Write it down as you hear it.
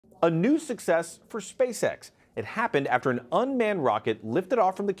A new success for SpaceX. It happened after an unmanned rocket lifted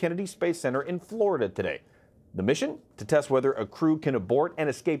off from the Kennedy Space Center in Florida today. The mission? To test whether a crew can abort and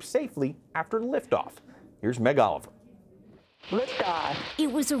escape safely after liftoff. Here's Meg Oliver. Liftoff.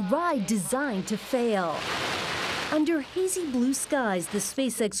 It was a ride designed to fail. Under hazy blue skies, the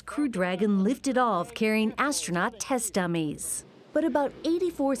SpaceX Crew Dragon lifted off carrying astronaut test dummies. But about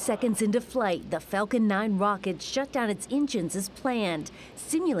 84 seconds into flight, the Falcon 9 rocket shut down its engines as planned,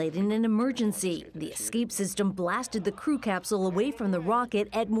 simulating an emergency. The escape system blasted the crew capsule away from the rocket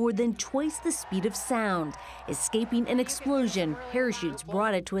at more than twice the speed of sound. Escaping an explosion, parachutes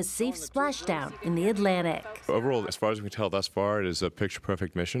brought it to a safe splashdown in the Atlantic. Overall, as far as we can tell thus far, it is a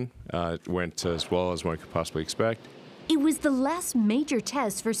picture-perfect mission. It went as well as one could possibly expect. It was the last major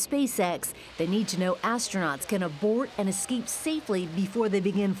test for SpaceX. They need to know astronauts can abort and escape safely before they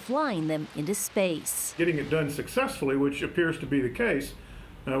begin flying them into space. Getting it done successfully, which appears to be the case,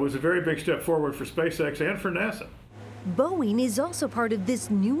 was a very big step forward for SpaceX and for NASA. Boeing is also part of this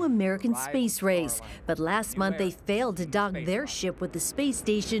new American space race, but last month they failed to dock their ship with the space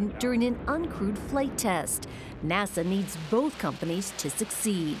station during an uncrewed flight test. NASA needs both companies to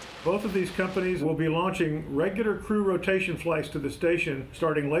succeed. Both of these companies will be launching regular crew rotation flights to the station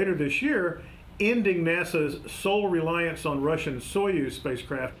starting later this year, ending NASA's sole reliance on Russian Soyuz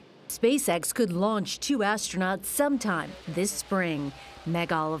spacecraft. SpaceX could launch 2 astronauts sometime this spring.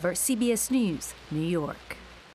 Meg Oliver, CBS News, New York.